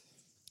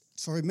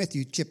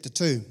Matthew chapter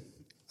 2.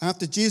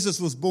 After Jesus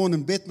was born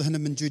in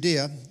Bethlehem in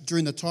Judea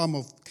during the time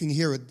of King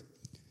Herod,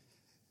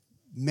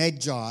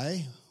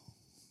 Maggie,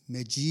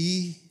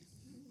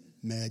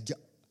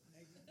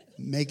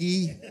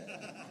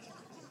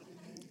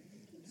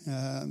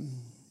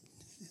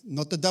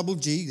 not the double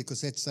G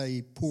because that's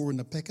a pour in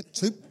the packet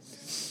soup.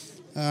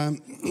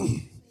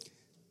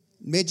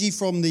 Magi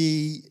from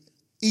the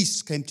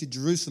east came to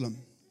Jerusalem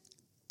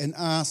and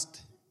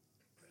asked,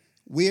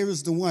 "Where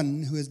is the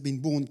one who has been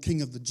born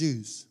King of the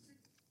Jews?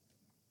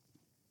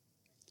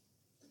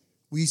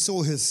 We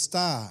saw his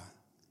star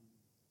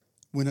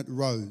when it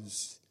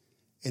rose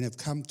and have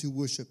come to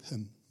worship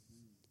him."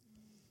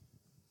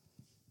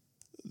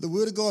 The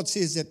Word of God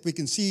says that we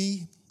can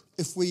see,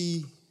 if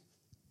we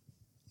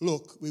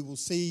look, we will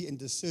see and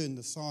discern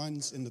the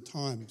signs and the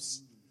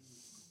times.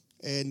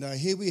 And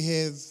here we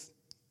have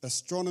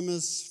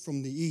astronomers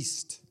from the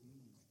east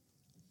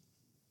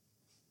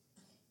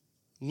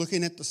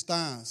looking at the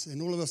stars,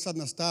 and all of a sudden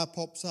a star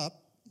pops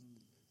up,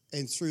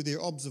 and through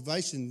their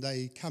observation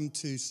they come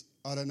to,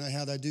 I don't know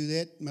how they do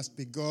that, must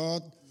be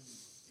God,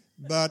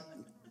 but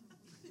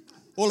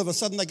all of a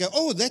sudden they go,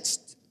 "Oh, that's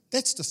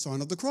the sign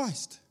of the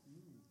Christ.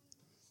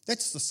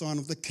 That's the sign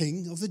of the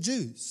King of the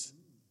Jews.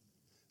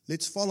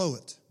 Let's follow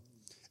it."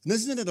 And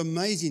isn't it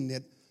amazing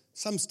that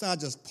some star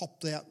just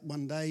popped out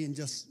one day and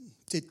just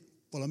said,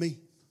 "Follow me."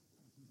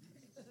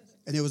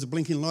 And there was a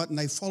blinking light, and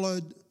they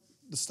followed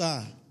the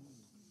star.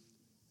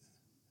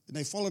 And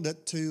they followed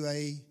it to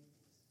a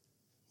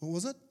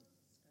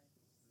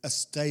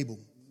stable.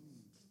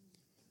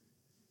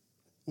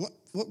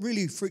 What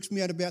really freaks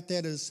me out about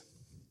that is,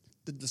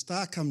 did the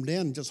star come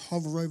down and just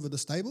hover over the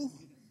stable?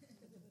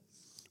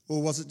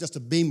 Or was it just a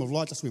beam of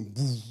light just went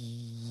boom?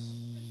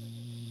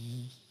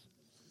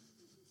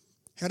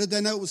 How did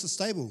they know it was a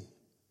stable?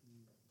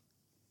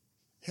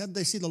 How did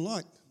they see the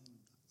light?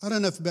 I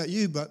don't know if about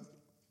you, but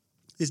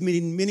there's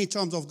many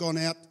times I've gone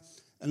out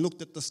and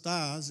looked at the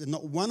stars, and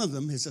not one of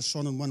them has just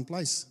shone in one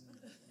place.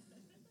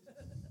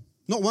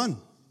 Not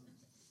one.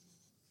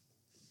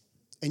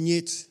 And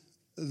yet,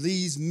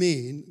 these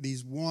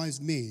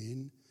wise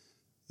men,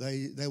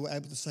 they were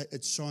able to say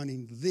it's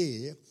shining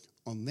there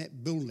on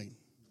that building.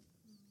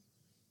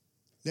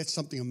 That's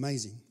something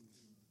amazing.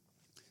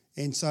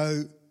 And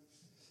so,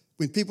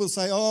 when people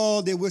say,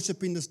 "Oh, they're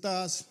worshipping the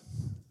stars,"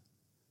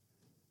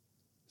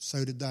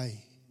 so did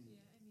they.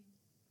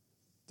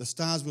 The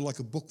stars were like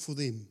a book for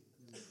them.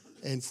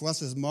 And for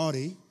us as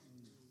Māori,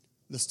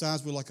 the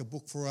stars were like a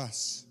book for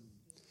us.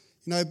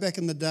 You know, back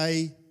in the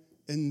day,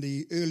 in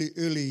the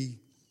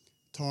early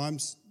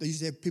times, they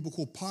used to have people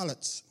called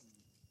pilots.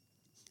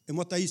 And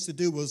what they used to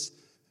do was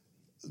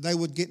they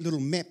would get little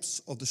maps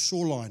of the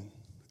shoreline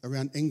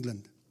around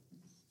England.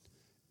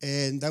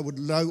 And they would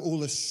know all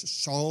the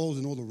shoals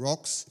and all the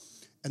rocks.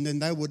 And then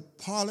they would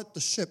pilot the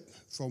ship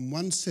from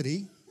one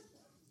city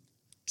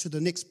to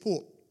the next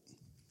port.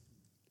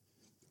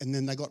 And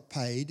then they got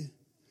paid.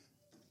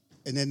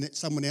 And then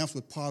someone else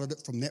would pilot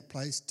it from that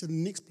place to the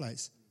next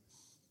place.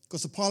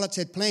 Because the pilots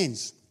had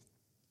plans.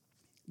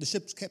 The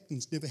ship's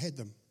captains never had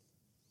them.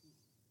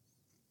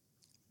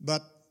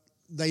 But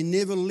they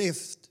never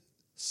left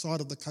sight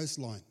of the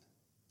coastline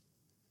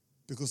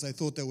because they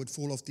thought they would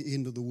fall off the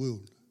end of the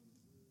world.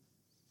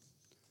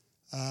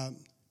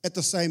 At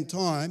the same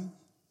time,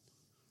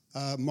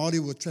 Māori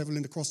were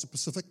travelling across the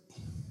Pacific,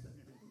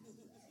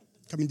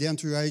 coming down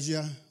through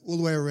Asia, all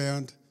the way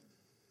around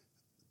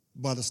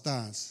by the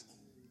stars.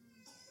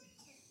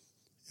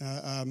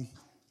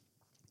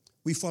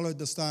 We followed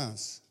the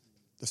stars.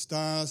 The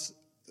stars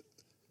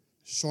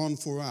shone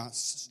for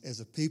us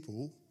as a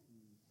people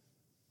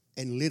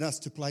and led us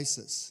to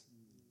places.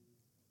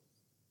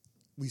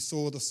 We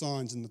saw the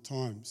signs and the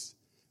times.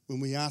 When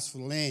we asked for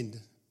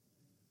land,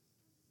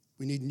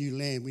 we need new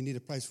land, we need a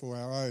place for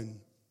our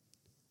own.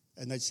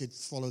 And they said,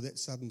 "Follow that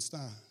southern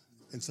star."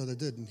 And so they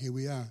did, and here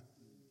we are.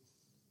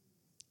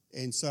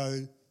 And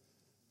so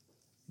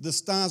the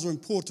stars are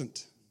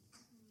important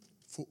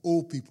for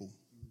all people.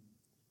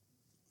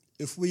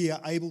 If we are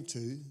able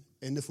to,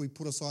 and if we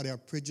put aside our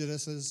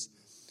prejudices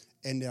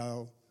and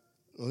our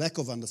lack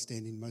of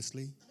understanding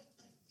mostly,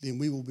 then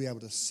we will be able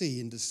to see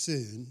and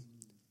discern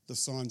the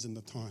signs and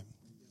the time.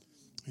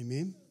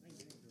 Amen.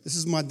 This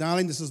is my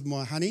darling, this is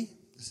my honey,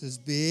 this is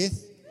Beth. I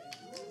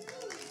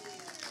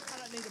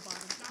don't need a Bible.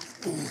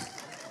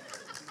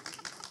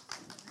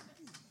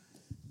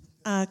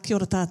 Kia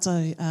ora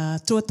tātou.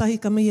 Tuatahi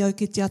ka mihi au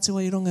ki te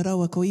atua I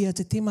Rongoraua ko ia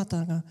te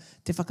timatanga,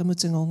 te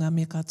whakamutunga o ngā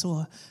mea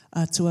katoa.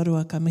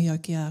 Tuarua ka mihi au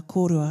ki a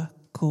kōrua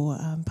ko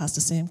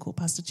Pastor Sam, ko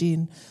Pastor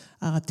Jen.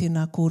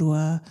 Tēnā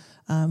kōrua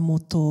mō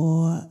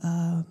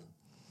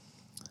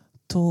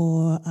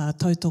tō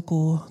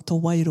tautoko,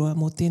 tō wairua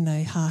mō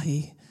tēnei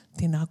hāhi.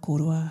 Tēnā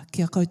kōrua.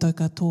 Kia koutou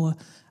katoa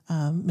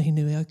mihi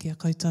nui au ki a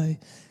koutou.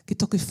 Ki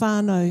toku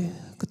whānau,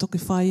 ki toku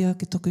whaia,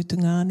 ki toku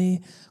tungane,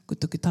 ki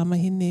toku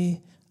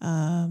tamahine,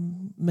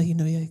 mihi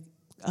nui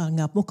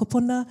ngā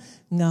mokopuna,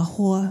 ngā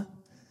hoa,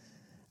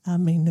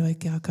 mihi nui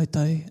ki a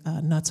koutou,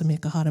 nā te mea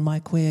ka hara mai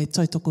koe,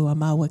 tautoko a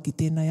māua ki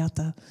tēnei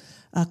ata.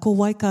 Ko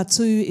waika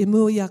tū e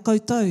mua i a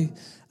koutou.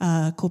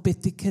 Ko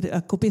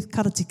Beth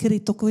Karati Kiri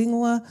toko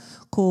ingoa,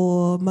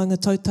 ko Maunga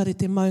Tautari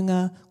te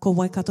maunga, ko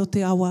Waikato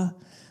te awa,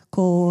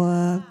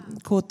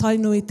 ko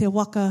Tainui te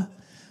waka,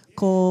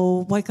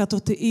 ko Waikato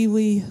te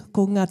iwi,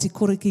 ko Ngāti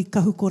Koriki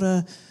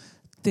Kahukora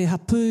te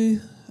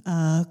hapū,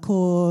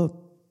 ko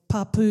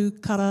Papu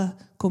Kara,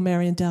 ko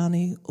Marion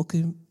Downey,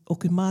 oku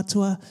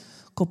mātua,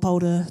 ko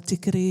Paura te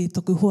kiri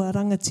toku hua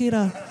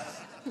rangatira.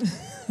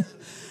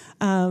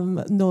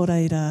 Nō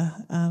reira,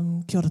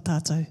 kia ora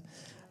tātou.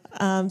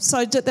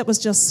 So that was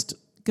just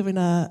giving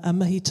a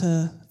mihi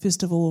to,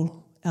 first of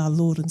all, our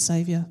Lord and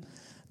Saviour,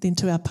 then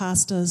to our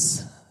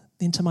pastors,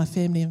 then to my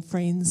family and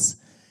friends,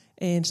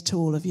 and to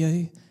all of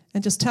you.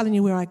 And just telling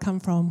you where I come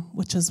from,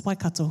 which is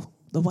Waikato,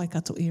 the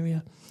Waikato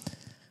area.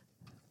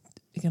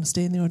 You're going to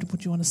stand there or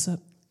would you want to sit?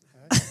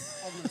 I'm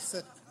going to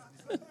sit.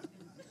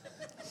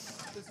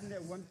 Isn't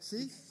that one?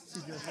 See?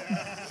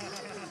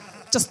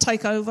 Just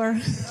take over. I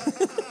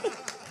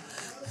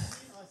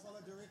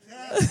follow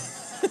directions.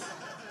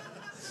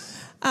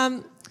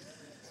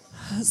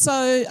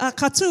 So,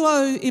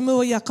 katuau I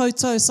mua I a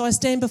koutou. So I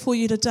stand before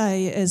you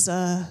today as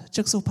a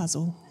jigsaw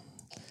puzzle.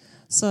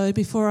 So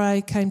before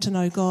I came to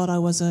know God, I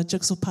was a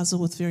jigsaw puzzle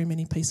with very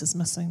many pieces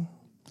missing.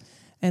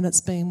 And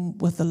it's been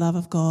with the love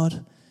of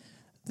God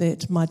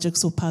that my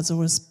jigsaw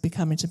puzzle is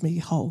becoming to be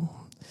whole.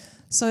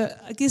 So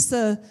I guess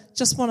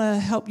just want to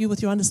help you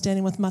with your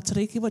understanding with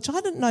Matariki, which I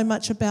didn't know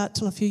much about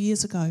till a few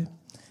years ago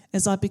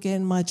as I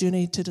began my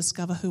journey to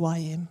discover who I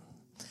am.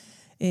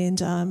 And,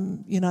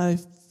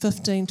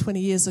 15, 20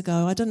 years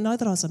ago, I didn't know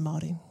that I was a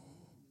Māori.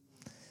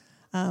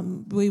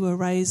 We were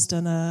raised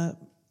in a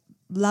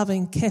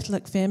loving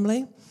Catholic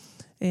family,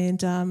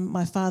 and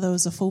my father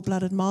was a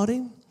full-blooded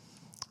Māori,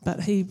 but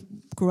he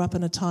grew up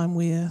in a time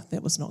where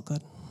that was not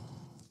good.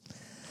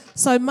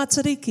 So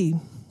Matariki.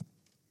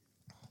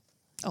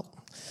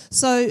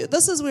 So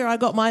this is where I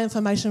got my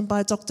information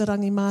by Dr.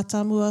 Rangi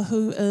Mātamua,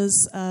 who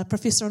is a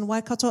professor in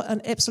Waikato,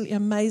 an absolutely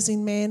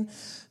amazing man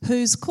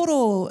whose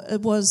koro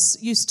was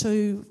used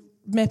to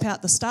map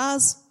out the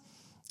stars,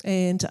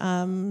 and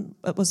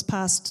it was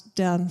passed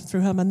down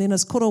through him. And then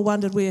his koro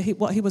wondered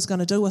what he was going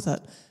to do with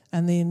it,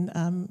 and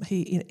then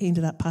he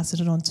ended up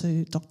passing it on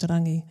to Dr.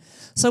 Rangi.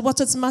 So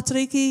what is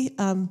Matariki?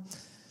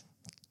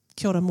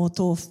 Kia ora mō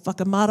tō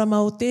whakamārama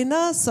o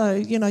tēnā. So,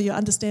 you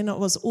understand it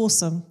was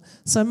awesome.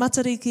 So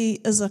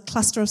Matariki is a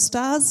cluster of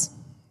stars.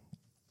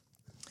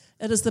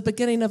 It is the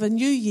beginning of a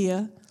new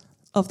year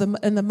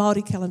in the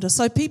Māori calendar.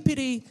 So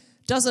Pipiri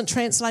doesn't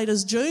translate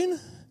as June.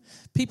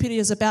 Pipiri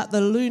is about the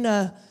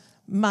lunar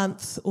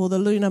month or the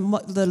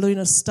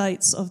lunar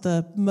states of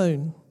the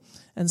moon.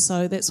 And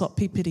so that's what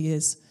Pipiri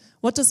is.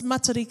 What does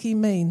Matariki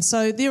mean?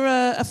 So there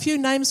are a few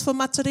names for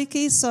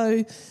Matariki.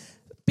 So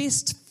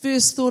Best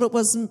first thought it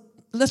was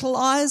Little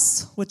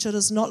Eyes, which it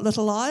is not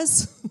Little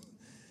Eyes.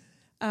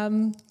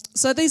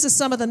 So these are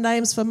some of the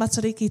names for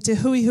Matariki. Te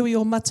Hui Hui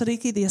o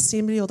Matariki, the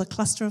assembly or the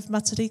cluster of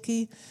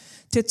Matariki.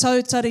 Te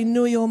Tautari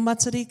Nui o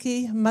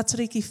Matariki,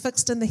 Matariki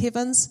fixed in the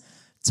heavens.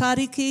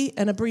 Tariki,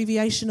 an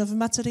abbreviation of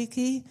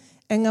Matariki.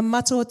 And Ngā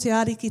Mato Te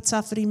Ariki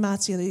Tawhiri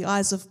Mātia, the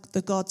eyes of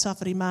the god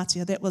Tawhiri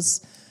Mātia. That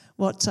was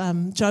what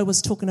Joe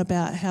was talking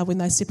about, how when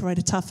they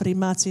separated Tawhiri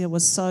Mātia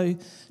was so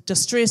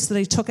distressed that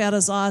he took out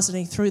his eyes and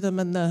he threw them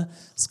in the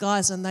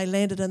skies and they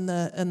landed in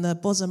the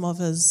bosom of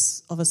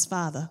his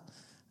father,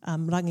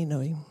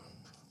 Ranginui.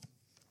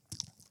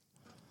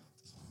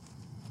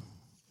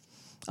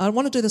 I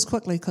want to do this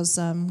quickly because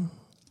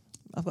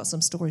I've got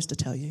some stories to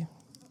tell you.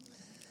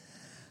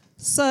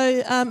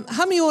 So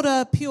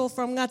Hamiora Pio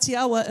from Ngāti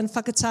Awa in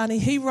Whakatane,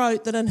 he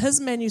wrote that in his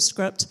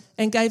manuscript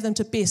and gave them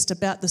to Best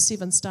about the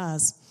 7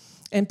 stars,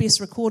 and Best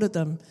recorded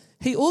them.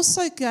 He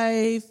also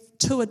gave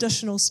 2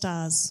 additional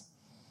stars,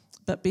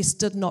 but Best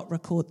did not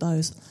record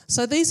those.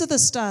 So these are the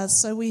stars.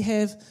 So we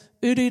have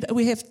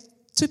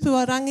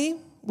Tupuarangi,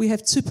 we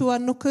have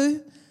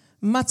Tupuanuku,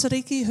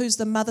 Matariki, who's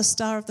the mother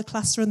star of the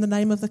cluster and the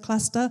name of the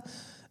cluster,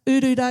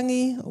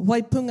 Ururangi,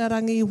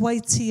 Waipungarangi,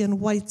 Waiti and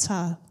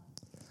Waita.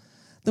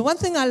 The one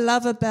thing I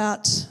love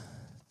about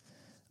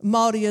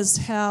Māori is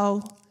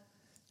how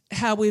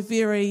we're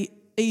very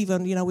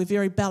even, we're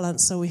very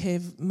balanced. So we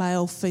have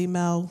male,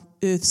 female,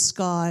 earth,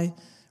 sky,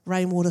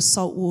 rainwater,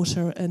 salt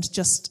water, and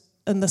just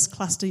in this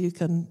cluster you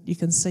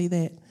can see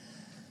that.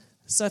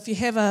 So if you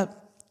have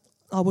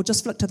we'll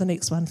just flick to the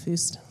next one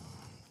first.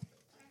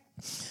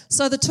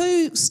 So the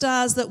 2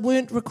 stars that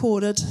weren't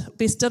recorded,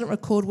 Best didn't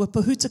record, were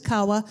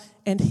Pahutakawa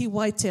and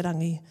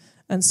Hiwaiterangi.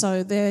 And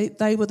so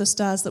they were the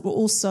stars that were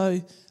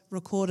also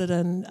recorded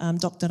in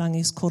Dr.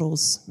 Rangi's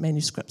Koro's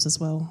manuscripts as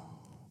well.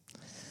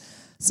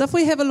 So if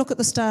we have a look at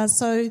the stars,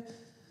 so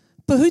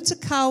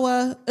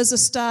Pahutakawa is a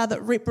star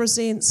that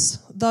represents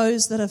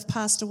those that have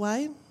passed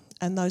away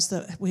and those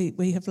that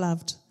we have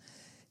loved.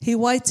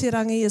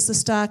 Hiwaiterangi is the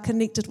star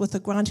connected with the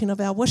granting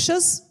of our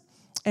wishes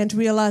and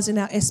realising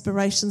our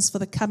aspirations for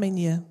the coming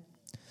year.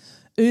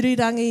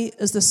 Urirangi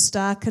is the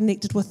star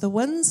connected with the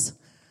winds.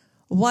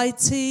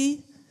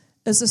 Waiti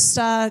is a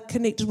star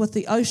connected with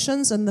the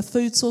oceans and the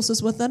food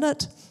sources within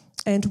it.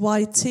 And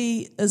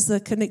Waiti is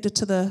connected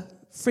to the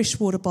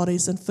freshwater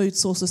bodies and food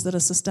sources that are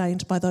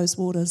sustained by those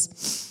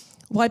waters.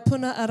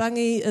 Waipuna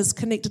Arangi is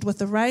connected with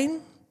the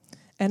rain,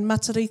 and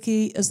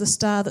Matariki is the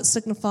star that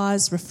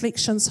signifies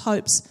reflections,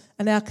 hopes,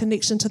 and our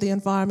connection to the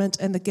environment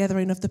and the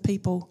gathering of the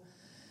people.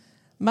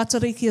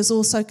 Matariki is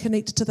also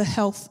connected to the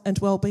health and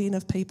well-being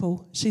of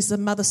people. She's the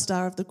mother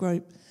star of the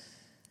group.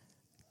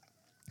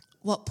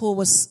 What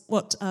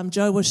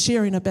Joe was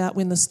sharing about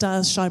when the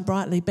stars shine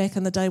brightly, back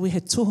in the day we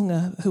had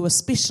tohunga who were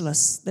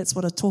specialists. That's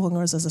what a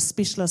tohunga is a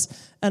specialist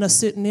in a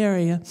certain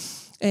area.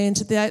 And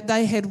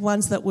they had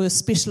ones that were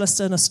specialists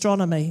in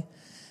astronomy.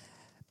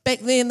 Back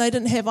then they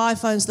didn't have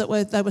iPhones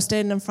that they were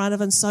standing in front of,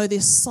 and so their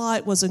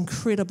sight was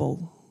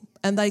incredible.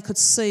 And they could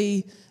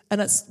see, and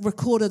it's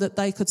recorded that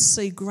they could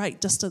see great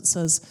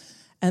distances.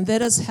 And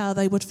that is how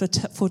they would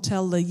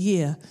foretell the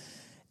year.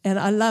 And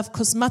I love,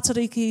 because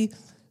Matariki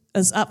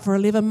is up for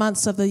 11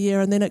 months of the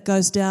year, and then it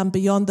goes down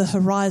beyond the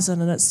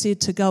horizon, and it's said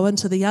to go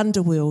into the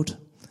underworld.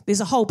 There's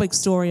a whole big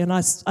story, and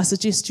I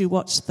suggest you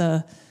watch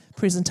the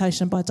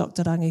presentation by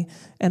Dr. Rangi,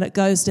 and it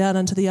goes down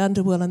into the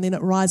underworld, and then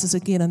it rises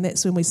again, and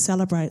that's when we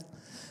celebrate.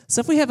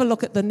 So if we have a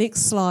look at the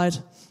next slide,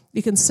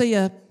 you can see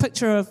a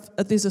picture of,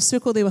 there's a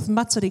circle there with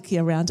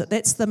Matariki around it.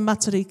 That's the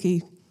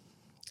Matariki.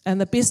 And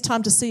the best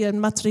time to see in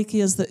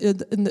Matariki is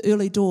in the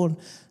early dawn.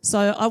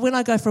 So when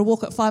I go for a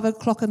walk at 5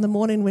 o'clock in the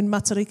morning when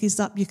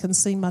Matariki's up, you can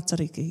see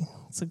Matariki.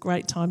 It's a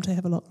great time to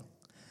have a look.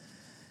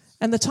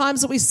 And the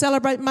times that we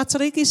celebrate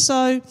Matariki,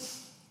 so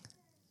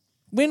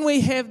when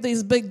we have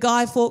these big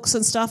guy forks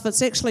and stuff,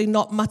 it's actually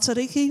not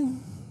Matariki.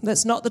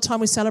 That's not the time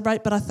we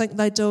celebrate, but I think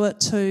they do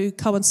it to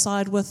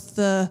coincide with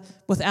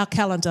our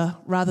calendar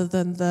rather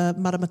than the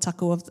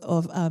maramatako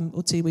of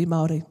Otiwi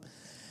Māori.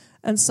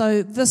 And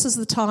so this is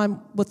the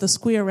time with the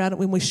square around it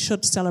when we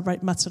should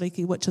celebrate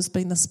Matariki, which has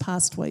been this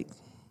past week.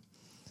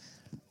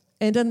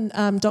 And in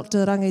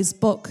Dr. Rangi's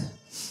book,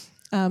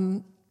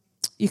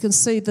 you can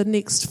see the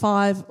next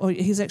 5, or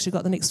he's actually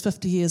got the next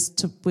 50 years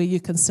to where you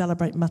can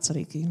celebrate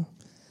Matariki.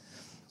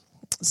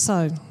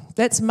 So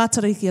that's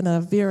Matariki in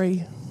a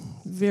very,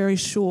 very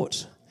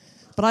short.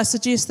 But I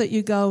suggest that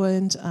you go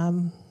and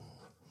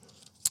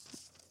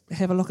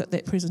have a look at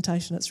that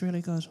presentation. It's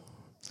really good.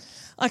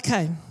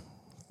 Okay.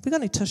 We got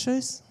any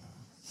tissues?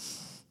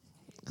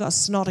 Got a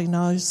snotty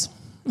nose.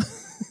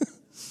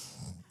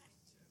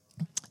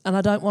 And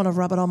I don't want to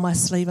rub it on my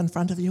sleeve in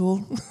front of you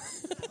all.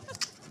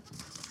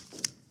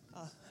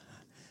 Oh.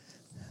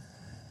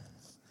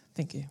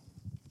 Thank you.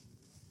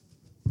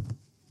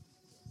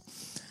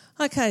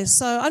 Okay,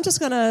 so I'm just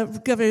going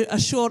to give you a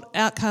short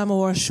outcome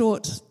or a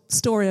short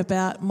story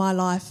about my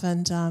life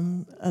and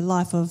a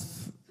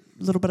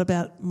little bit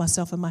about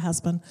myself and my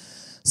husband.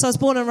 So I was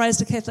born and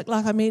raised a Catholic,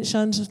 like I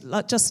mentioned,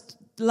 just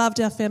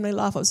loved our family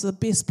life. It was the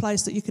best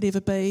place that you could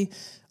ever be.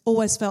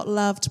 Always felt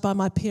loved by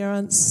my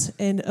parents,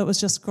 and it was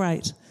just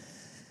great.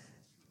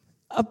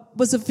 I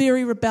was a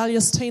very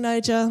rebellious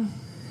teenager.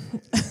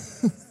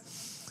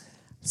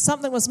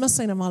 Something was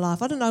missing in my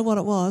life. I don't know what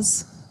it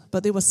was,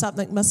 but there was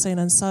something missing,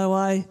 and so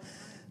I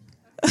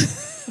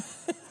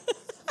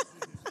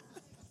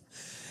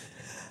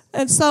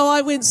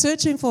went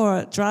searching for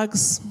it.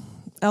 Drugs,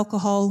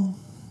 alcohol,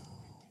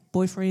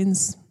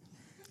 boyfriends.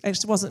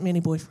 Actually, wasn't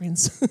many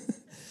boyfriends.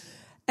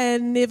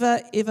 And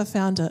never, ever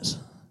found it.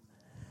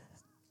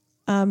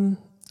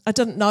 I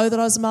didn't know that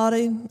I was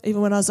Māori.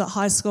 Even when I was at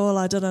high school,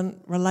 I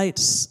didn't relate.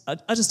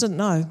 I just didn't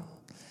know.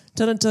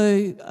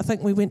 I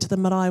think we went to the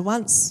marae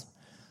once.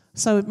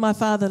 So my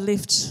father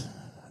left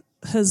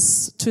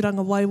his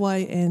tūranga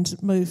Waewae and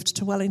moved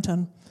to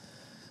Wellington.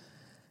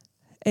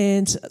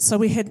 And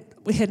so I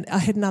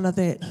had none of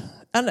that.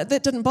 And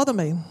that didn't bother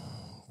me,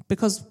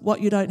 because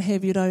what you don't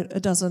have,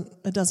 it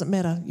doesn't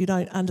matter. You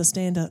don't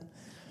understand it.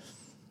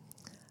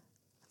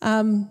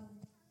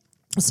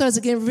 So as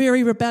again,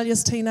 very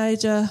rebellious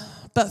teenager,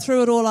 but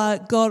through it all,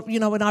 God,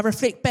 when I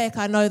reflect back,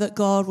 I know that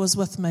God was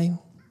with me.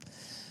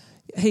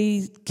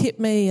 He kept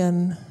me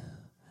in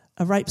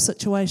a rape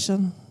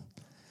situation.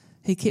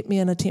 He kept me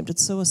in attempted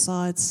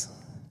suicides.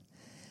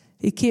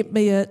 He kept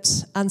me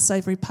at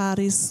unsavoury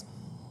parties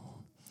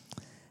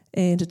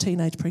and a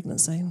teenage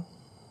pregnancy.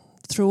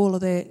 Through all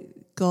of that,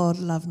 God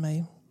loved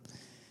me.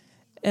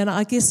 And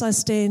I guess I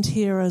stand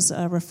here as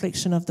a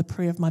reflection of the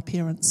prayer of my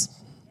parents.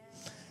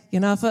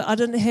 If I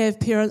didn't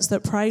have parents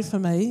that prayed for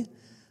me,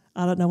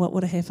 I don't know what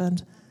would have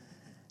happened.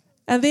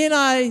 And then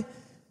I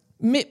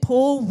met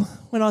Paul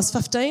when I was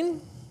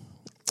 15.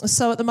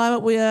 So at the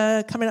moment we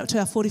are coming up to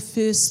our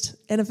 41st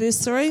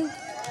anniversary.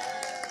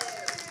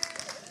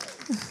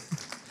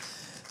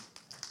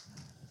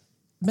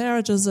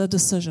 Marriage is a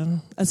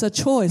decision. It's a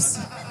choice.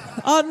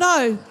 Oh,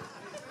 no.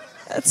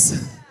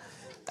 It's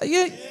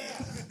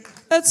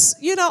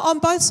on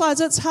both sides,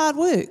 it's hard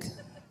work.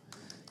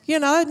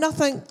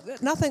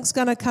 Nothing's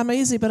going to come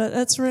easy, but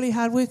it's really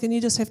hard work, and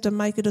you just have to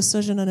make a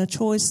decision and a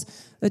choice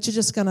that you're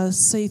just going to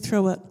see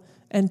through it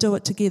and do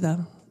it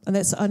together, and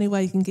that's the only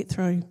way you can get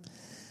through.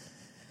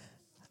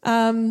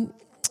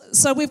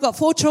 So we've got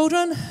 4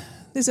 children.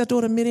 There's our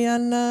daughter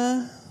Miriam.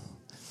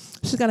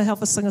 She's going to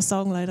help us sing a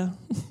song later.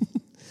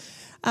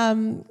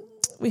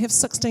 We have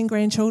 16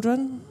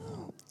 grandchildren,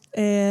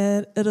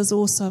 and it is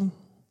awesome.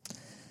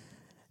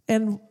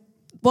 And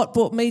what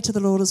brought me to the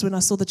Lord is when I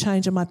saw the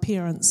change in my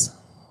parents,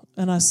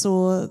 and I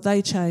saw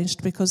they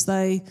changed because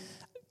they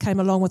came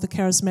along with the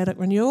charismatic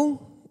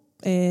renewal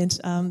and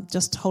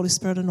just Holy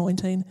Spirit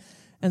anointing.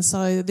 And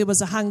so there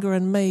was a hunger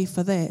in me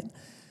for that.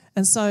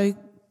 And so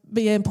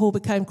me and Paul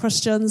became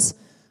Christians,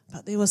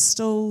 but there was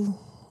still,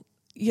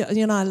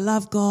 I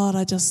love God.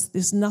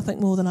 There's nothing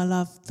more than I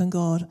love than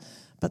God,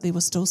 but there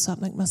was still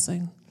something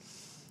missing.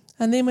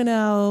 And then when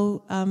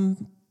our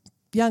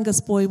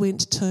youngest boy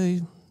went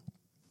to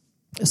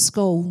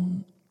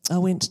school, I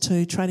went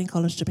to training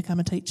college to become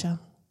a teacher.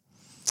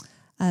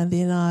 And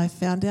then I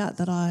found out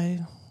that I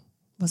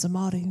was a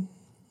Māori.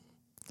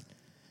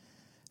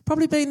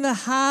 Probably been the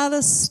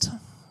hardest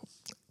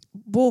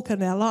walk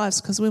in our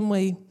lives, because when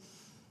we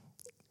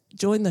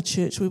joined the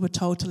church, we were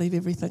told to leave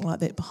everything like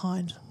that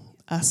behind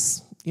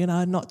us,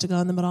 not to go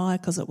in the marae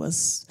because it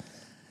was,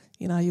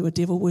 you were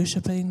devil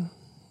worshipping.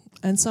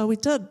 And so we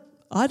did.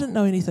 I didn't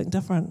know anything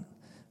different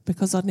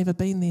because I'd never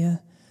been there,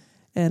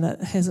 and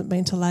it hasn't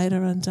been till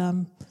later.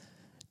 And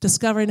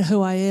discovering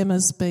who I am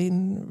has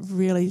been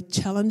really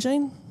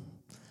challenging.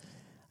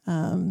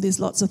 There's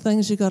lots of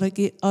things you got to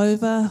get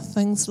over,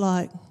 things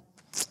like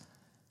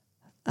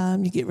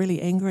you get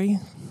really angry.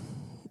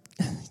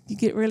 You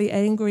get really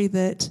angry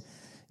that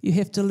you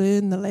have to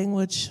learn the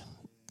language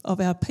of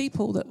our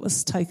people that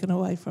was taken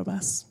away from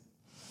us.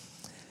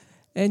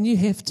 And you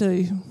have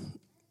to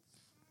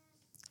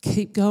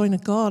keep going to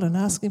God and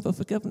asking for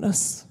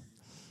forgiveness,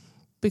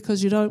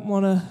 because you don't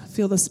want to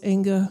feel this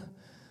anger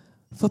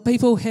for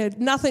people who had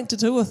nothing to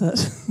do with it.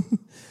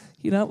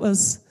 It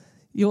was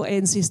your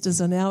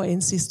ancestors and our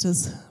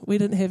ancestors. We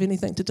didn't have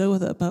anything to do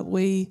with it, but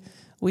we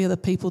are the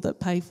people that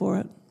pay for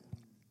it.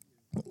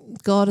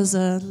 God is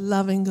a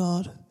loving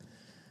God,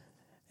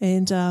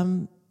 and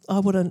I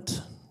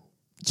wouldn't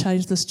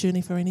change this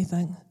journey for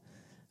anything.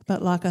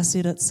 But like I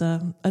said, it's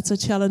a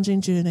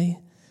challenging journey.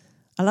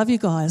 I love you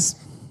guys.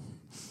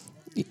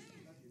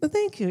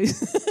 Thank you.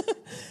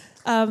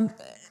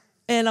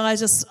 And I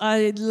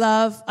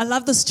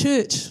love this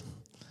church.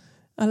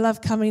 I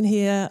love coming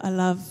here.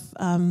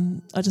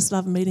 I just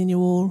love meeting you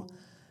all.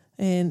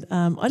 And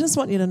I just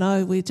want you to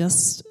know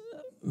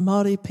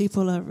Māori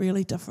people are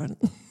really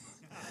different.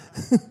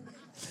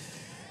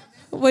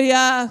 We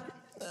are,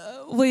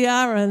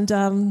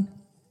 and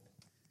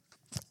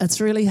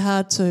it's really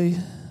hard to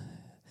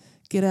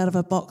get out of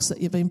a box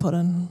that you've been put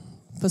in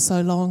for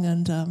so long,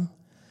 and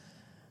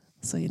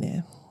so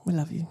we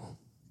love you.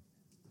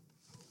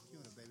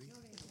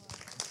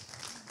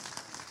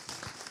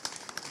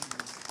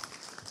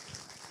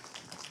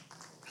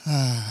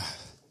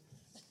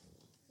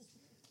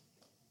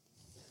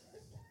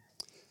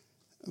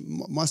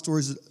 My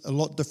story is a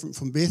lot different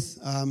from Beth.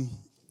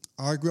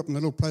 I grew up in a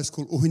little place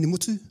called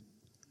Ohinimutu.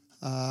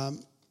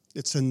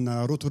 It's in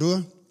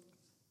Rotorua,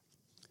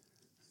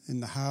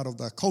 in the heart of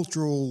the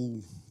cultural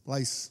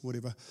place,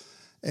 whatever.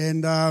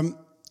 And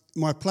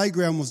my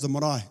playground was the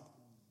marae.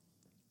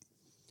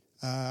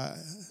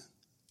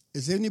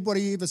 Has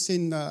anybody ever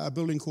seen a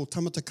building called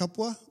Tamata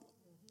Kapua?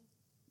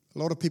 A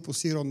lot of people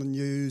see it on the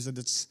news, and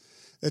it's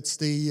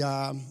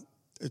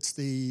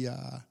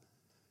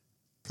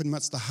pretty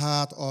much the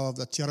heart of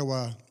the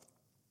Tiarawa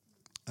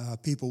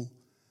people.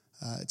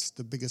 It's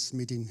the biggest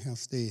meeting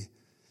house there,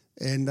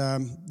 and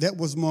that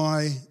was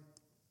my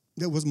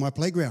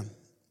playground.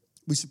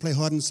 We used to play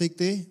hide and seek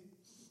there.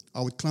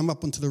 I would climb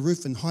up onto the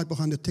roof and hide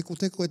behind the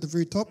teko at the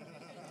very top,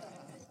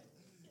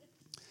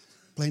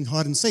 playing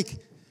hide and seek.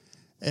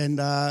 And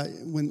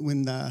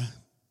when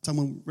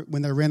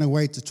they ran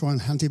away to try and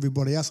hunt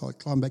everybody else, I'd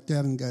climb back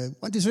down and go,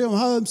 1, 2, 3, I'm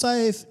home,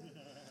 safe.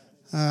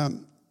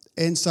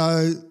 And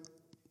so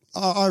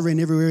I ran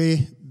everywhere,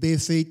 bare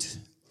feet.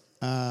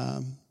 I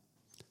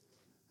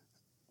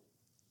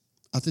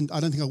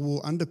don't think I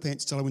wore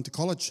underpants till I went to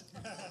college.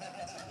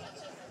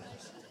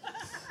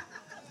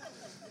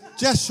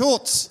 Just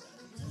shorts.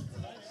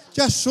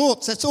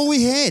 That's all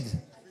we had.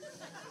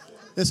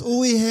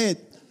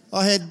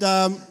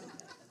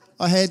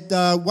 I had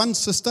one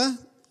sister,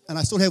 and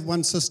I still have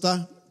one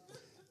sister,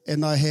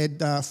 and I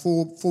had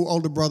four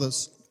older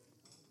brothers.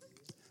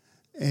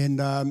 And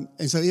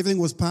so everything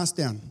was passed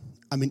down.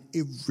 I mean,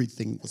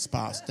 everything was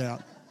passed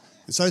down.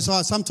 And so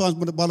sometimes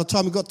by the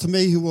time it got to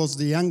me, who was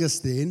the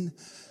youngest then,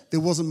 there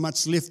wasn't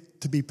much left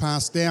to be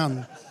passed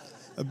down.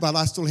 But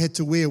I still had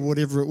to wear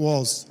whatever it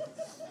was.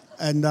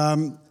 And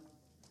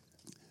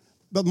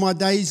but my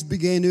days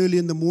began early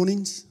in the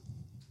mornings.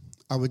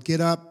 I would get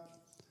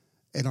up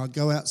and I'd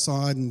go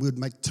outside and we'd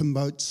make tin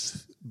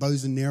boats,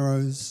 bows and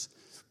arrows.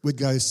 We'd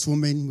go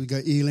swimming, we'd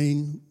go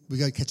eeling, we'd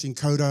go catching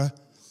kota,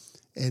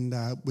 and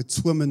we'd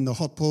swim in the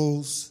hot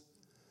pools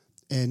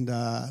and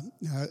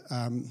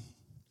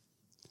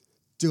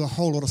do a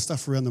whole lot of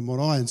stuff around the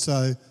marae. And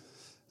so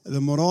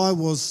the marae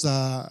was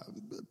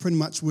pretty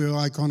much where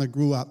I kind of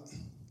grew up.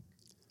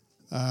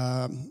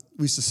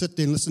 We used to sit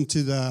there and listen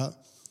to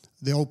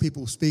the old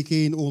people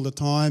speaking all the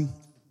time.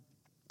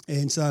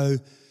 And so,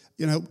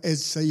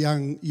 as a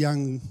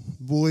young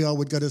boy, I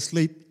would go to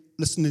sleep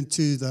listening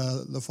to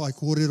the whai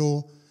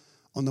kōrero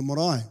on the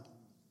marae.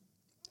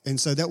 And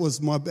so that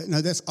was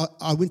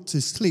I went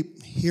to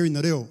sleep hearing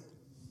the reo.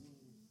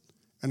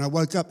 And I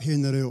woke up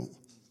hearing the reo.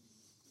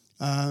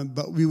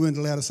 But we weren't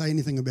allowed to say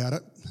anything about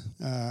it.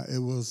 It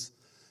was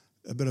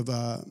a bit of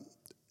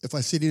if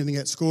I said anything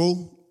at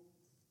school,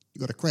 you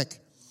got a crack.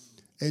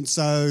 And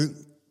so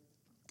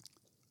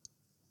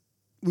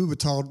we were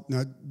told,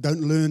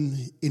 don't learn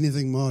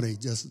anything Māori,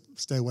 just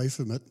stay away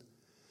from it,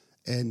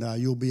 and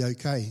you'll be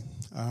okay.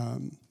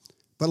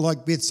 But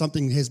like Beth,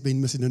 something has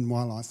been missing in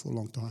my life for a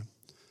long time.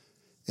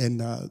 And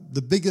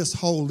the biggest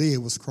hole there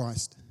was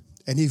Christ.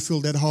 And he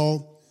filled that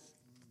hole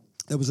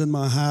that was in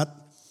my heart.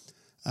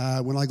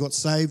 When I got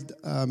saved,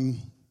 I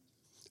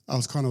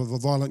was kind of a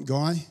violent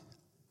guy.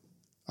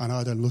 I know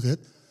I don't look it.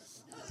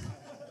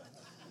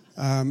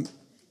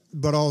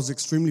 But I was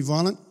extremely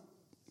violent.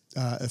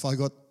 If I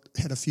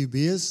had a few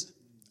beers,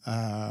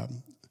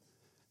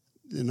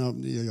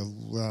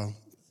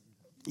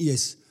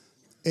 yes.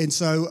 And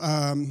so,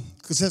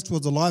 because that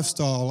was the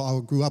lifestyle I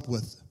grew up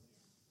with.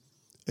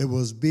 It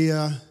was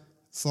beer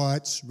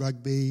fights,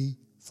 rugby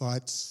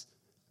fights,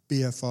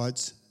 beer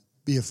fights,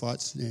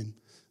 and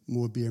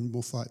more beer and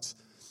more fights.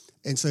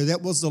 And so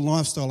that was the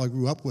lifestyle I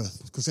grew up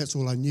with, because that's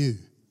all I knew.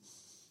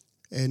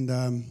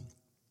 And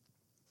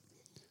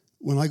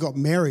when I got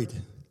married,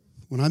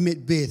 when I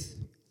met Beth,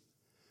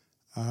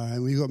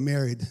 and we got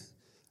married,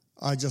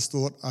 I just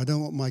thought, I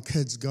don't want my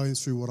kids going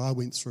through what I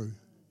went through.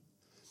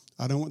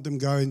 I don't want them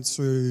going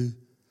through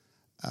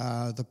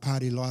the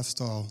party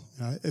lifestyle.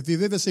 If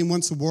you've ever seen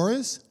Once the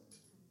Warriors,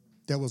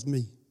 that was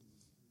me.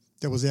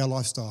 That was our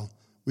lifestyle.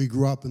 We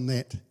grew up in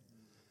that.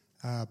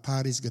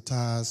 Parties,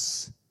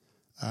 guitars,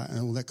 and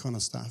all that kind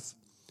of stuff.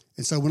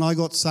 And so when I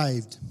got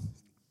saved,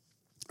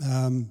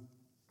 I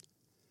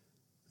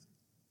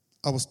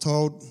was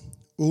told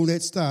all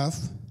that stuff,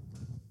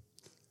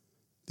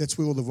 that's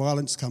where all the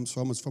violence comes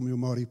from. It's from your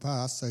Māori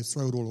past, so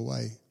throw it all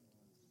away.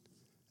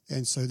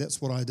 And so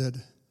that's what I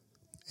did.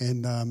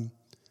 And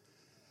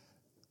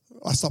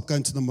I stopped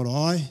going to the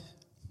marae.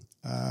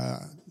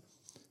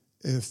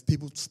 If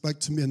people spoke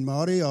to me in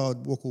Māori,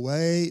 I'd walk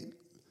away.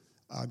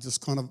 I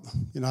just kind of,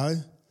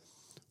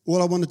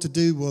 all I wanted to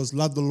do was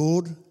love the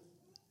Lord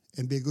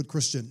and be a good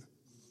Christian.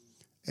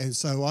 And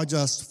so I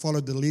just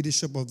followed the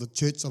leadership of the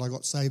church that I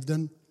got saved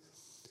in.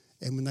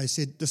 And when they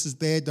said, this is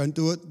bad, don't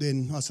do it,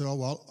 then I said,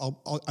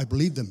 I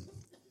believed them.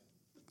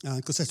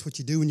 Because that's what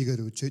you do when you go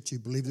to a church. You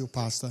believe your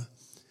pastor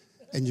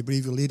and you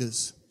believe your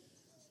leaders.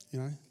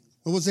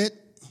 What was that?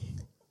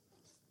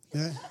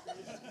 Yeah.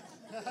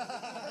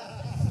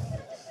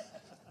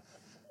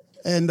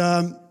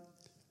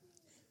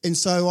 And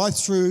so I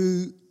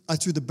threw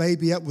the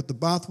baby out with the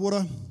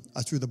bathwater.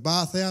 I threw the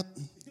bath out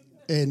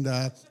and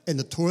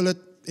the toilet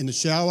and the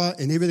shower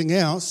and everything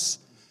else.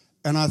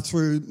 And I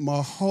threw my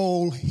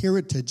whole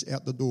heritage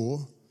out the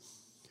door.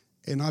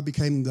 And I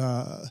became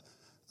the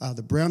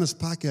brownest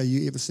Pākehā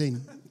you ever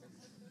seen.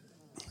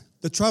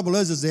 The trouble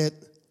is that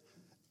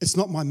it's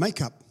not my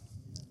makeup.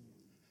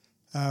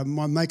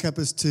 My makeup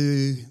is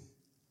to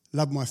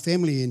love my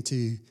family and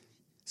to,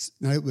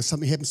 if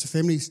something happens to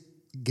families,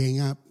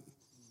 gang up,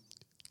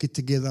 get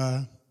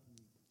together,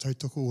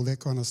 tautoko, all that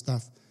kind of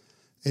stuff.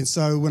 And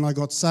so when I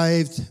got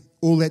saved,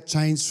 all that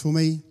changed for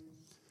me.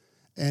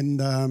 And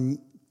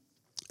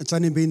it's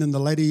only been in the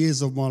later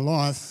years of my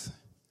life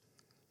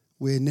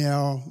where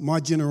now my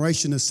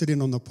generation is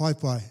sitting on the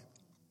paipai.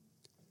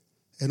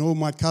 And all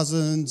my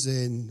cousins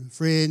and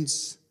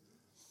friends,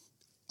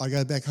 I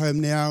go back home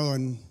now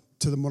and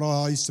to the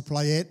marae I used to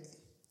play at,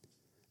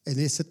 and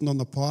they're sitting on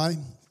the pai,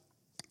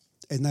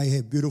 and they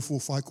have beautiful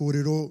whai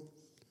kōrero.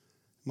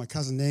 My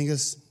cousin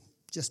Angus,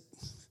 just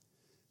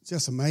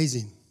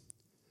amazing.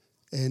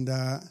 And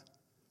I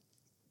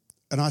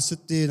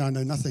sit there and I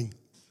know nothing.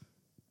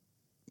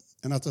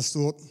 And I just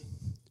thought,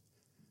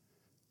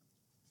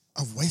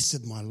 I've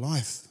wasted my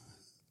life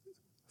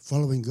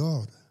following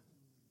God.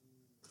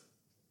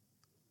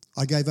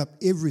 I gave up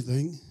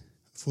everything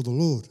for the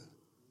Lord.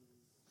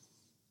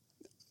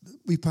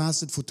 We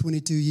pastored for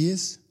 22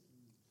 years.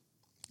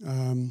 We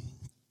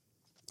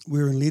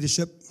were in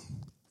leadership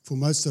for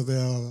most of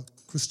our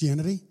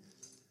Christianity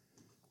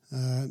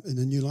in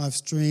the New Life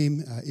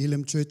Stream,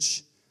 Elim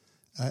Church,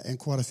 and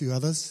quite a few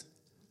others.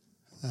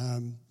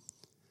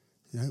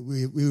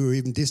 We were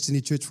even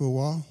Destiny Church for a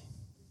while.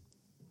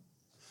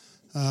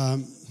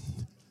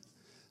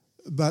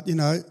 But,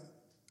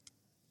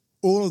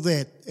 all of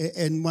that.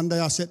 And one day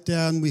I sat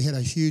down, we had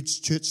a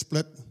huge church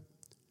split,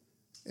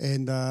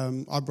 and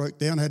I broke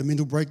down, had a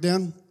mental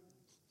breakdown.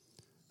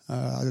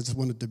 I just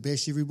wanted to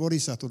bash everybody,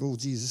 so I thought, oh,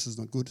 geez, this is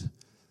not good.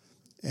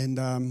 And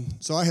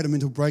so I had a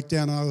mental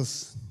breakdown. I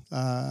was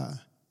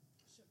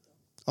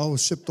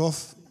shipped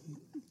off.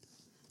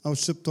 I was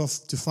shipped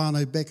off to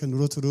whānau back in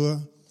Rotorua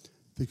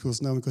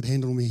because no one could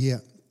handle me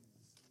here.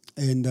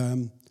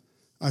 And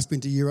I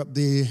spent a year up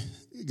there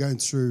going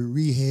through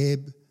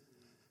rehab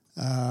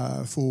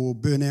for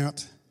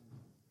burnout.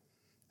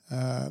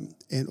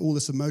 and all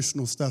this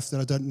emotional stuff that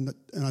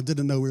I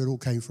didn't know where it all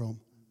came from.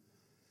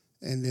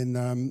 And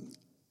then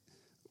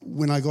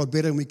when I got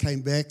better and we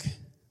came back,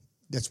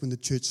 that's when the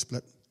church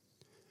split.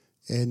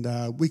 And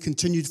we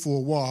continued for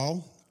a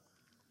while,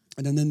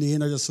 and then in the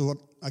end I just thought,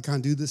 I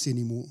can't do this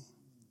anymore.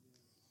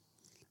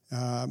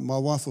 My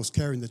wife was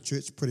carrying the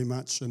church pretty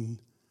much, and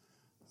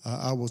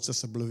I was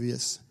just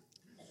oblivious.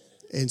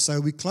 And so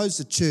we closed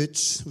the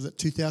church, was it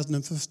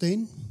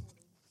 2015?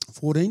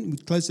 14? We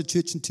closed the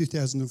church in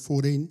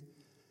 2014,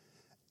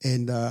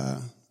 and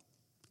I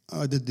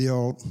did the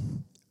old,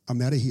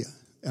 I'm out of here,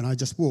 and I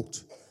just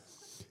walked.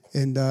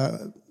 And,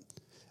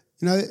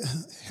 you know,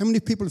 how many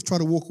people have tried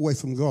to walk away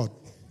from God?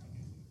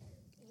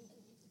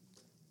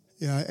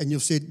 Yeah, and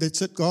you've said,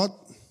 that's it, God,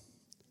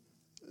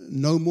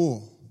 no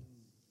more.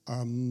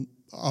 I'm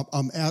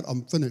out,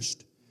 I'm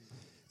finished.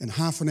 And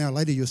half an hour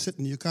later, you're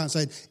sitting, you can't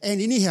say,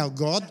 and anyhow,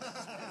 God.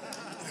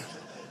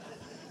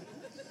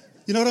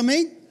 You know what I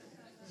mean?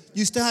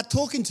 You start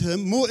talking to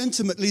him more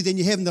intimately than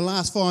you have in the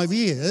last 5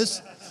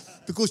 years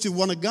because you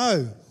want to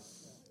go.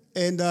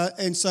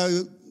 And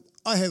so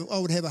I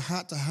would have a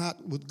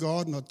heart-to-heart with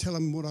God, and I'd tell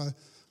him what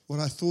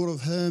I thought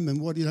of him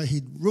and what, you know,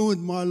 he'd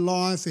ruined my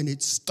life and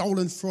he'd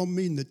stolen from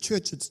me and the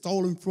church had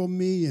stolen from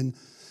me. And,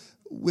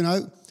 you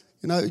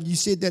know, you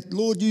said that,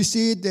 Lord, you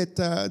said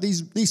that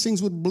these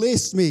things would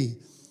bless me.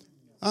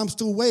 I'm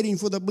still waiting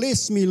for the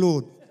bless me,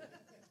 Lord.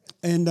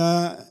 And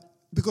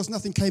because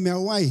nothing came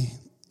our way,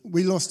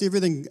 we lost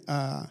everything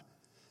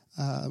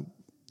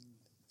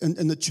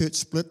in the church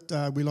split.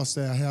 We lost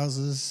our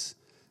houses.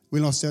 We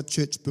lost our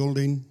church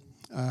building.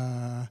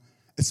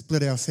 It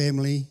split our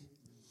family.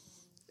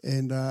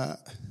 And,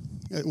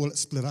 it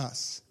split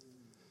us.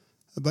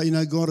 But, you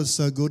know, God is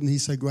so good and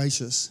he's so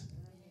gracious.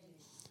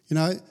 You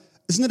know,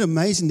 isn't it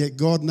amazing that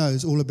God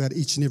knows all about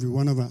each and every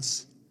one of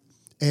us?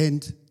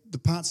 And the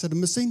parts that are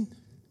missing,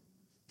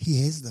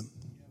 he has them.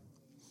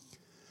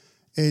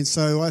 And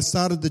so I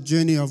started the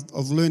journey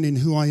of learning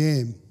who I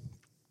am.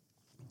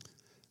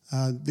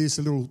 There's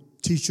a little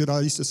T-shirt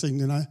I used to sing,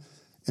 you know,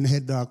 and it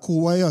had, ko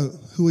waio,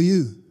 who are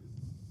you?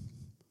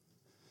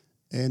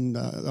 And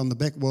on the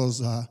back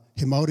was,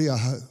 he Māori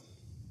aho.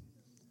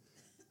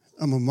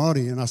 I'm a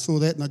Māori, and I saw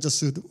that and I just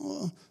said,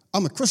 oh,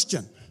 I'm a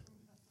Christian,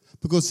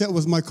 because that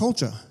was my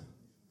culture.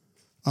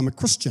 I'm a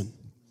Christian.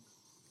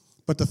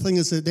 But the thing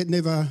is that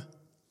never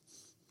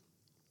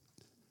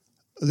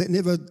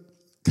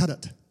cut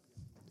it.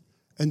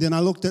 And then I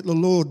looked at the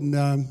Lord,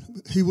 and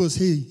he was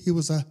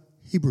a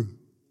Hebrew.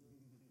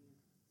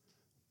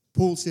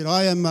 Paul said,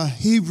 I am a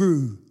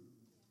Hebrew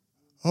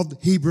of the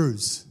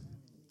Hebrews.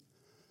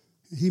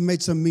 He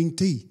made some mean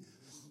tea,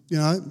 you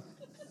know.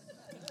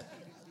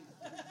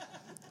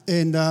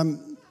 And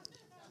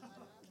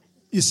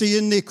you see,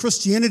 in their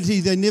Christianity,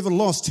 they never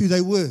lost who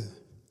they were.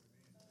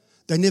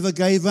 They never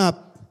gave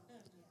up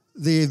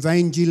their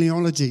vain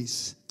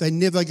genealogies. They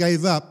never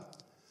gave up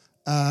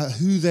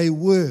who they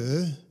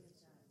were.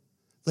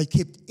 They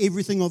kept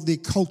everything of their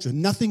culture.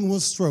 Nothing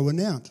was thrown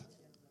out.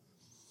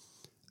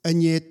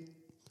 And yet,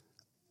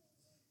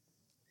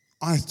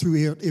 I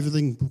threw out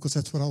everything because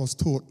that's what I was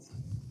taught.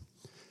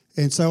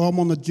 And so I'm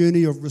on the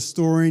journey of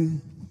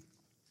restoring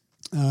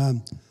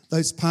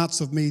those parts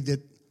of me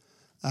that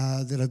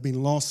have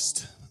been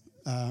lost.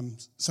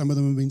 Some of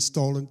them have been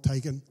stolen,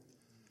 taken.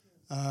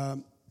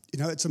 You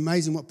know, it's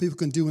amazing what people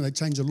can do when they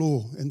change a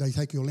law and they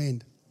take your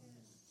land.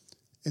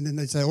 And then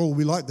they say, oh,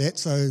 we like that,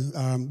 so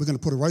we're going to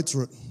put a road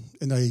through it.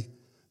 And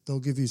they'll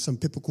give you some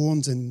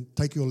peppercorns and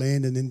take your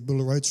land and then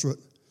build a road through it.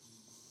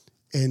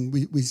 And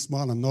we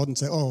smile and nod and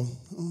say, oh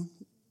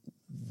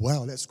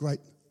wow, that's great.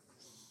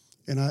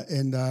 And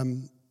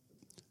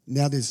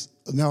now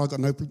I've got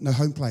no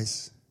home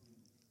place.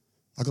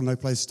 I've got no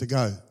place to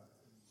go.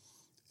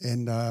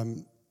 And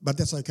but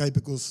that's okay,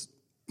 because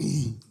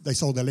they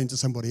sold their land to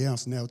somebody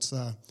else. Now it's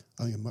I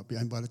think it might be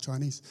owned by the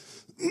Chinese.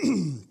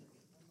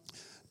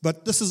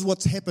 But this is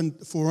what's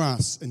happened for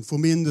us and for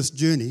me in this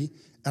journey.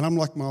 And I'm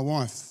like my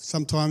wife.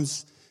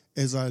 Sometimes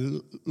as I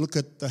look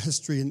at the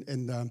history,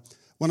 and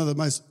one of the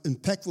most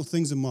impactful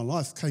things in my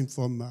life came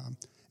from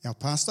our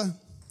pastor,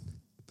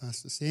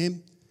 Pastor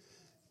Sam.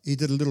 He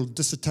did a little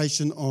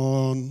dissertation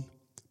on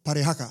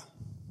parihaka.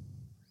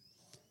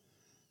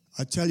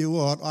 I tell you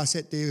what, I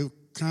sat there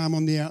calm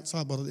on the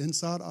outside, but on the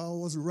inside I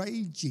was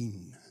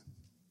raging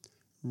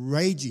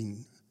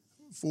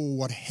for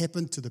what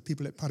happened to the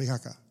people at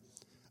parihaka.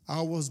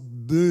 I was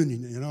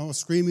burning, and I was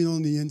screaming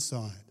on the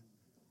inside.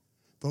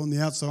 But on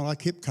the outside, I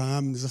kept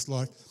calm and just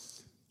like,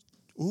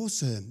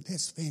 awesome,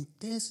 that's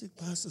fantastic,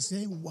 Pastor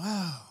Sam,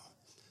 wow.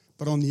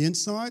 But on the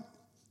inside,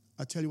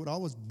 I tell you what, I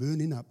was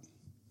burning up.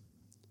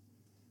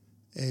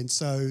 And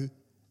so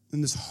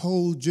in this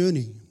whole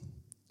journey,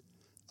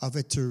 I've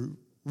had to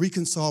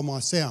reconcile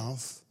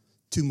myself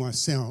to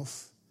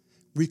myself,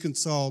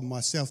 reconcile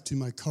myself to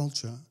my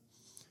culture,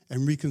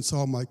 and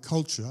reconcile my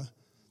culture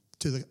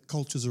to the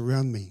cultures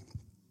around me.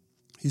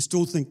 You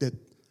still think that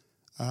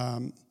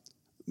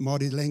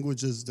Māori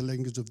language is the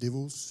language of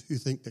devils, who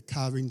think that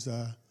carvings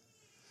are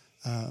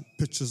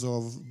pictures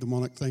of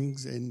demonic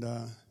things, and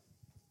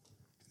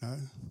You know,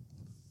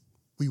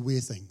 we wear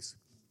things.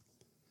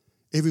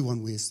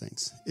 Everyone wears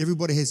things.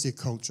 Everybody has their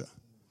culture.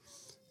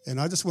 And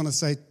I just want to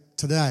say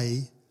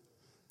today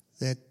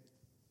that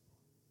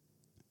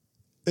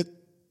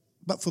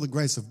but for the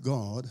grace of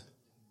God,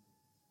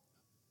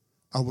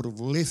 I would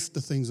have left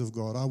the things of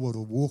God. I would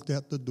have walked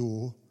out the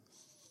door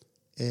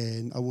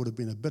and I would have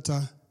been a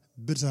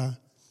bitter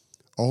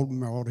old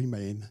Maori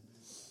man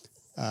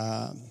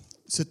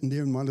sitting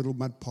there in my little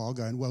mud pile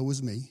going, woe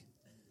is me.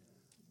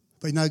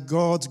 But you know,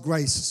 God's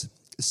grace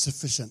is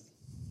sufficient.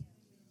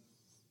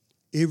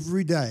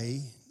 Every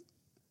day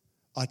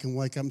I can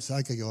wake up and say,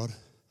 okay, God,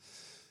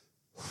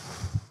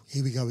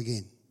 here we go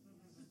again.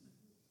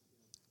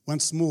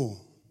 Once more,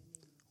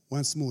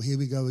 here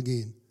we go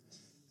again.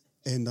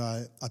 And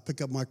I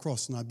pick up my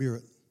cross and I bear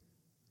it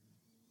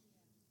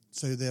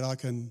so that I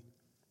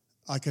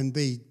can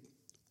be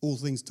all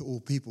things to all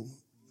people.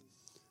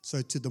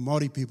 So to the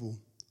Māori people,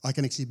 I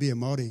can actually be a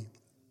Māori.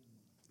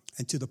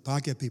 And to the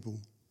Pākehā people,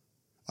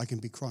 I can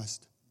be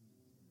Christ.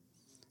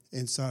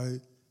 And so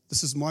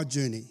this is my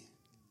journey.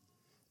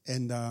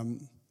 And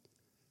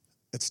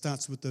it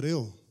starts with the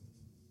reo.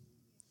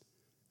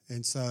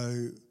 And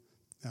so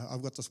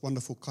I've got this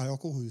wonderful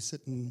kaioko who's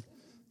sitting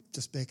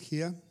just back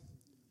here.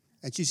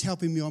 And she's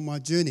helping me on my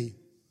journey.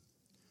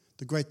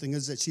 The great thing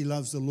is that she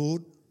loves the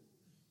Lord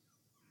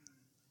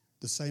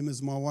the same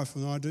as my wife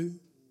and I do.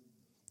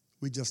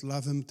 We just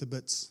love him to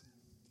bits.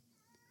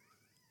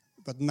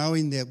 But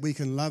knowing that we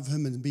can love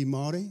him and be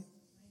Māori,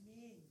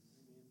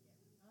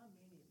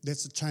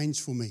 that's a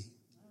change for me.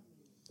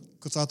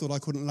 Because I thought I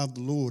couldn't love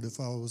the Lord if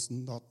I was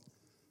not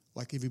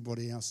like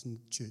everybody else in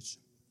the church.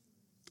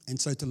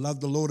 And so to love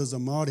the Lord as a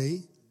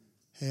Māori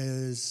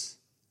has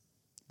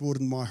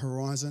broadened my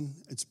horizon.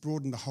 It's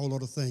broadened a whole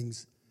lot of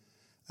things.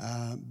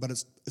 But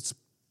it's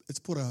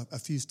put a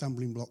few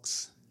stumbling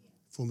blocks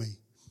for me.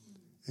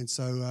 And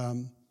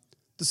so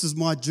this is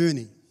my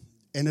journey.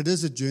 And it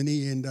is a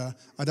journey, and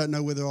I don't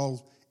know whether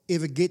I'll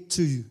ever get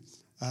to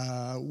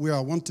where I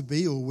want to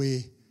be or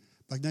where,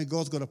 but no,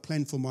 God's got a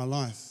plan for my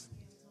life.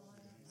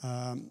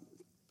 And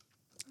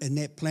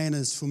that plan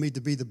is for me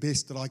to be the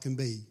best that I can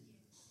be.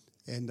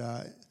 And,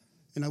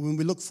 you know, when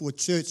we look for a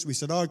church, we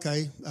said,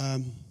 okay,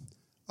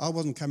 I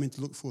wasn't coming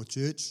to look for a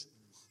church.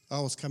 I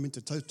was coming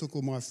to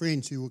tautoko my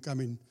friends who were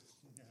coming.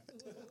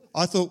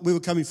 I thought we were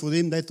coming for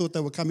them. They thought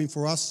they were coming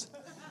for us.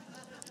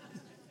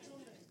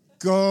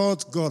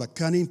 God's got a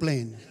cunning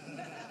plan.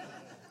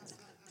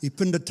 He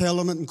pinned a tail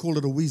on it and called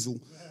it a weasel.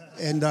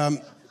 And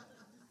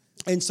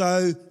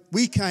so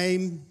we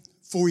came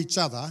for each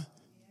other.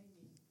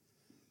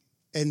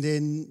 And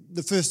then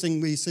the first thing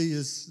we see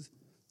is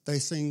they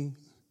sing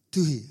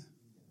tuhi.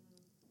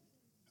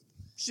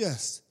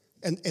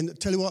 And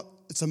tell you what,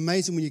 it's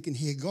amazing when you can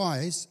hear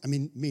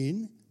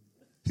men,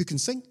 who can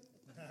sing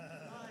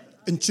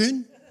in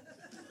tune.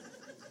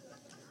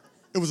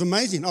 It was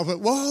amazing. I thought,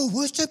 whoa,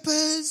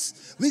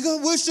 worshippers. We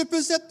got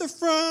worshippers at the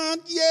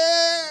front.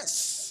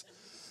 Yes.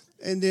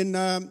 And then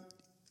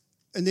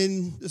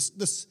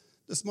this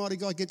Māori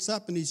guy gets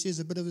up and he shares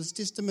a bit of his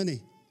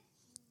testimony.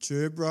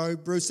 Cheer, bro,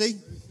 Brucey.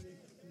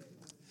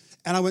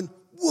 And I went,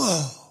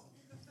 whoa,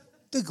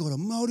 they got a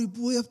Māori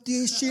boy up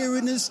there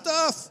sharing his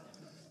stuff.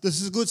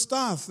 This is good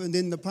stuff. And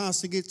then the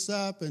pastor gets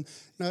up and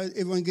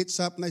everyone gets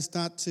up and they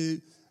start to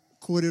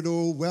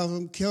kōrero,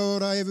 welcome, kia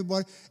ora,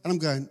 everybody. And I'm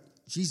going,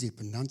 geez, they're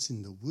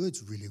pronouncing the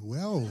words really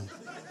well.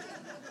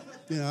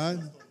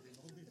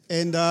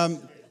 And,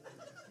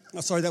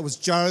 sorry, that was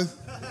Joe.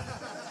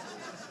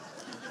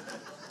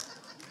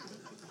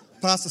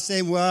 Pastor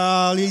Sam,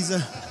 well, he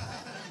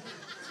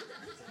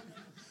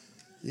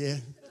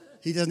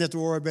doesn't have to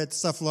worry about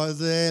stuff like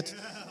that.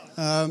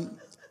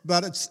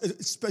 But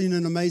it's been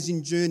an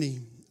amazing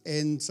journey.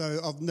 And so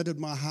I've knitted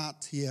my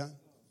heart here.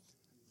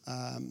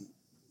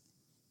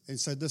 And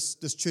so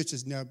this church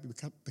has now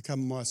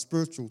become my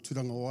spiritual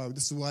tūranga waiho.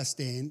 This is where I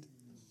stand.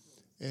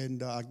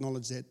 And I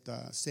acknowledge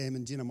that Sam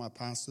and Jen are my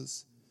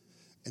pastors.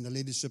 And the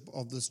leadership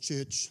of this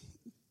church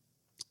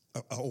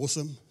are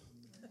awesome.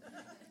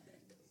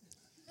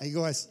 Hey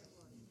guys,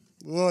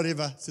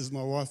 whatever, says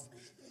my wife.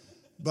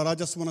 But I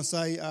just want to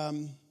say,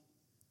 I'm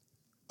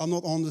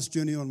not on this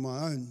journey on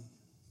my own.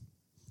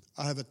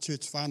 I have a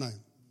church whānau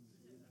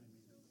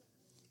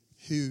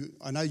who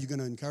I know you're going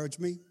to encourage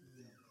me.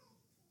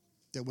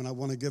 That when I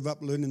want to give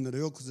up learning the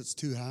reo because it's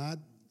too hard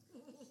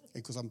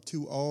and because I'm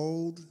too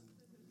old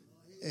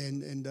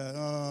and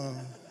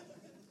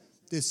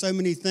there's so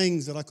many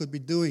things that I could be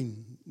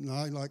doing,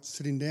 like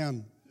sitting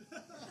down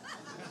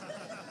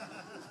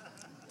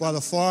by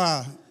the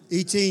fire,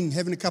 eating,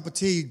 having a cup of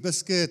tea,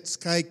 biscuits,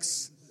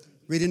 cakes,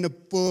 reading a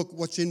book,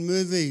 watching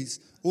movies,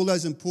 all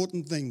those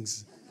important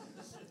things.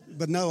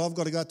 But no, I've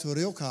got to go to a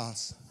reo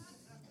class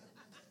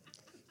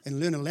and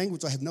learn a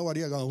language I have no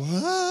idea. I go,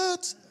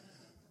 what?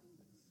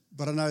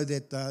 But I know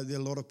that there are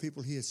a lot of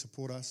people here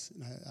support us.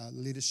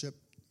 Leadership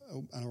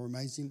are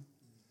amazing.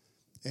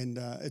 And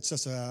it's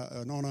just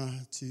an honour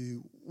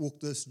to walk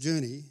this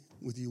journey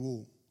with you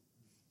all.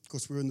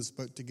 Because we're in this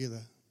boat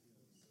together.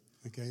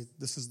 Okay,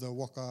 this is the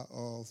waka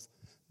of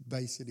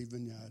Bay City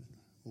Vineyard.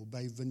 or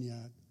Bay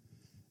Vineyard.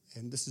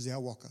 And this is our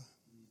waka.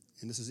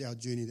 And this is our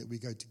journey that we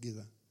go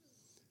together.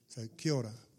 So kia ora.